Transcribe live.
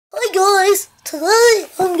Today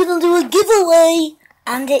I'm gonna do a giveaway,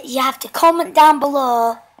 and you have to comment down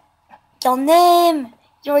below your name,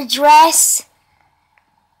 your address,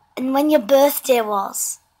 and when your birthday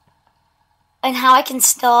was, and how I can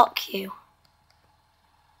stalk you.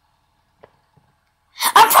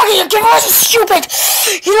 I'm fucking your giveaways are stupid!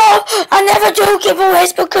 You know, I never do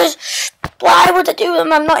giveaways because why would I do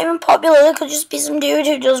them? I'm not even popular. There could just be some dude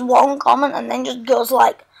who does one comment and then just goes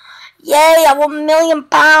like, yay, I won £1 million.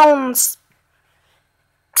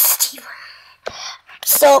 Steven.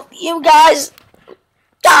 So, you guys,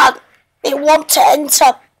 God, they want to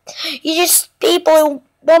enter. You just people who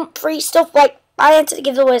want free stuff, like, I enter the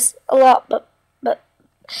giveaways a lot, but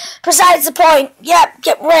besides the point, yeah,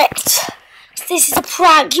 get wrecked. This is a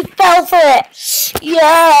prank, you fell for it.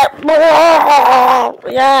 Yeah,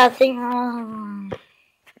 yeah, I think,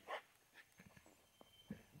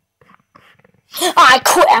 I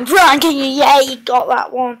quit, I'm pranking you, yeah, you got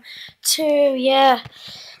that one. 2, yeah.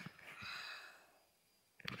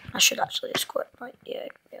 I should actually just quit, right, yeah,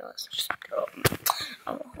 let's just go.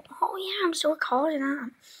 Oh yeah, I'm still recording,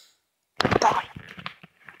 aren't I? Bye.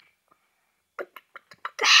 What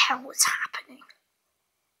the hell was happening?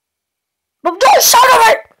 But don't shut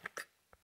up!